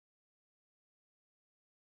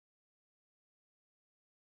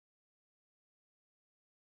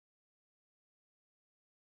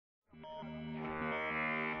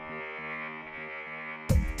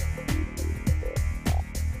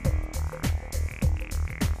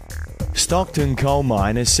Stockton Coal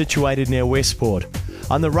Mine is situated near Westport,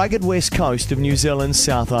 on the rugged west coast of New Zealand's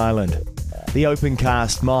South Island. The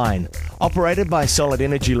open-cast mine, operated by Solid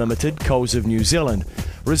Energy Limited, Coals of New Zealand,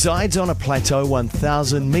 resides on a plateau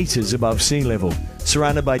 1,000 metres above sea level,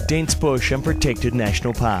 surrounded by dense bush and protected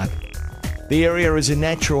national park. The area is a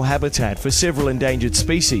natural habitat for several endangered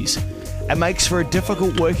species and makes for a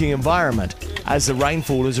difficult working environment as the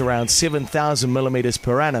rainfall is around 7,000 millimetres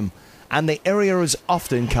per annum and the area is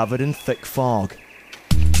often covered in thick fog.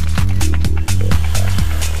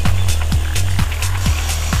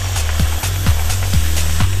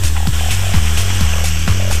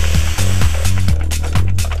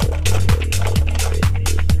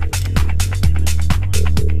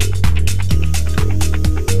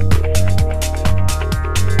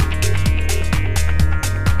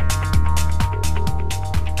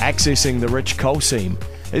 Accessing the rich coal seam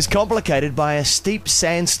is complicated by a steep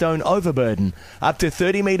sandstone overburden up to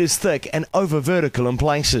 30 metres thick and over vertical in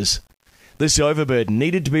places. This overburden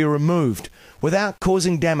needed to be removed without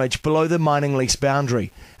causing damage below the mining lease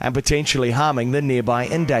boundary and potentially harming the nearby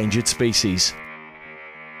endangered species.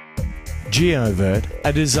 Geovert,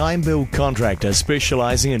 a design-build contractor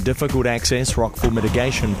specialising in difficult access rockfall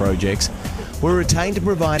mitigation projects, were retained to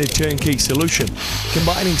provide a turnkey solution,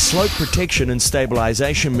 combining slope protection and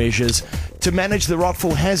stabilisation measures to manage the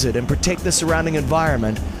rockfall hazard and protect the surrounding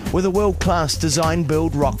environment with a world-class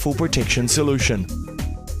design-build rockfall protection solution.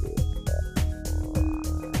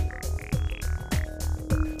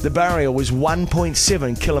 The barrier was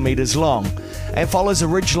 1.7 kilometres long and follows a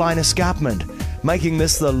ridgeline escarpment, making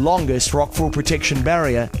this the longest rockfall protection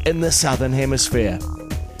barrier in the southern hemisphere.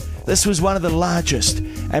 This was one of the largest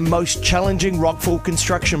and most challenging rockfall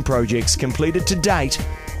construction projects completed to date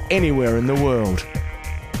anywhere in the world.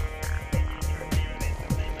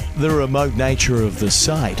 The remote nature of the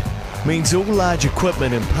site means all large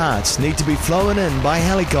equipment and parts need to be flown in by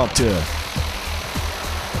helicopter.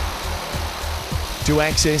 To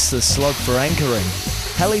access the slope for anchoring,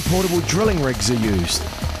 heli-portable drilling rigs are used.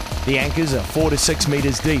 The anchors are 4 to 6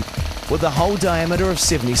 metres deep with a hole diameter of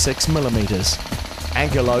 76 millimetres.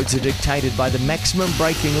 Anchor loads are dictated by the maximum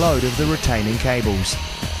braking load of the retaining cables.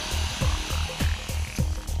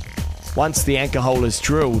 Once the anchor hole is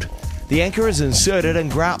drilled, the anchor is inserted and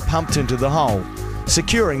grout pumped into the hole,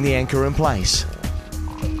 securing the anchor in place.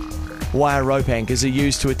 Wire rope anchors are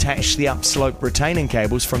used to attach the upslope retaining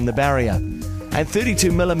cables from the barrier, and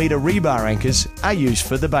 32mm rebar anchors are used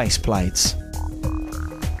for the base plates.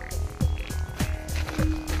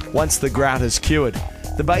 Once the grout is cured,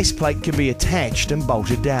 the base plate can be attached and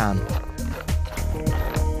bolted down.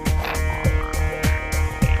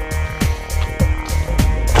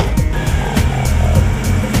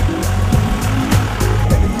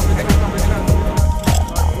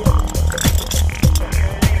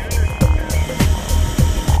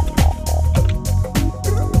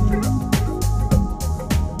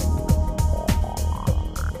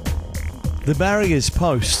 The barrier's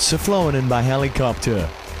posts are flown in by helicopter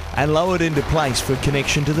and lowered into place for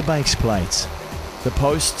connection to the base plates. The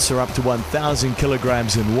posts are up to 1,000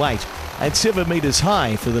 kilograms in weight and 7 metres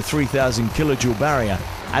high for the 3,000 kilojoule barrier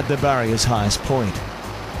at the barrier's highest point.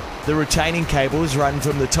 The retaining cables run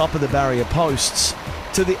from the top of the barrier posts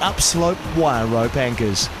to the upslope wire rope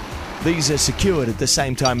anchors. These are secured at the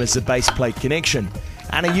same time as the base plate connection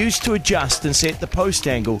and are used to adjust and set the post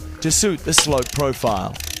angle to suit the slope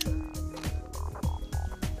profile.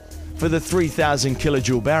 For the 3,000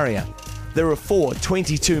 kilojoule barrier, there are 4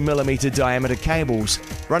 22mm diameter cables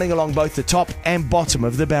running along both the top and bottom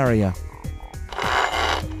of the barrier.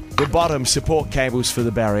 The bottom support cables for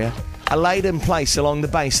the barrier are laid in place along the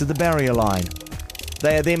base of the barrier line.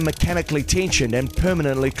 They are then mechanically tensioned and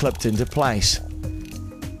permanently clipped into place.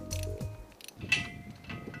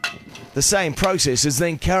 The same process is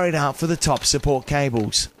then carried out for the top support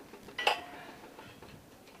cables.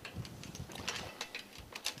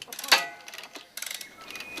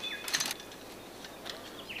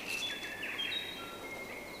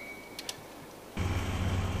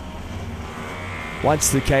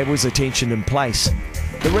 Once the cables are tensioned in place,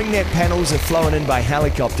 the ring net panels are flown in by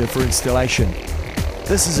helicopter for installation.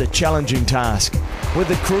 This is a challenging task, with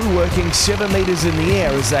the crew working 7 metres in the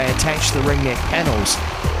air as they attach the ring net panels,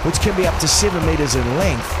 which can be up to 7 metres in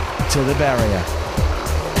length, to the barrier.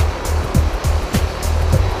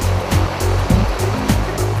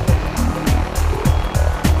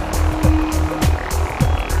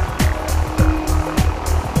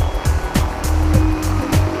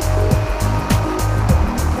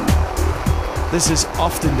 This is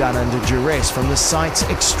often done under duress from the site's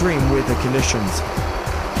extreme weather conditions.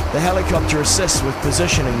 The helicopter assists with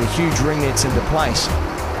positioning the huge ring nets into place,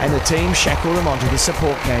 and the team shackle them onto the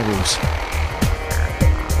support cables.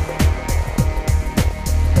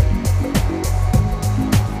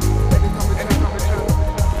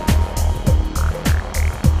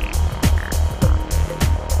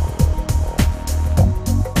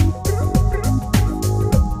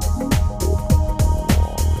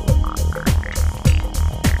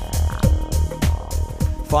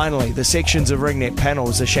 Finally, the sections of ringnet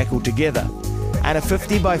panels are shackled together and a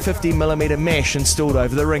 50 by 50 mm mesh installed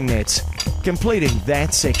over the ringnets, completing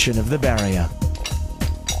that section of the barrier.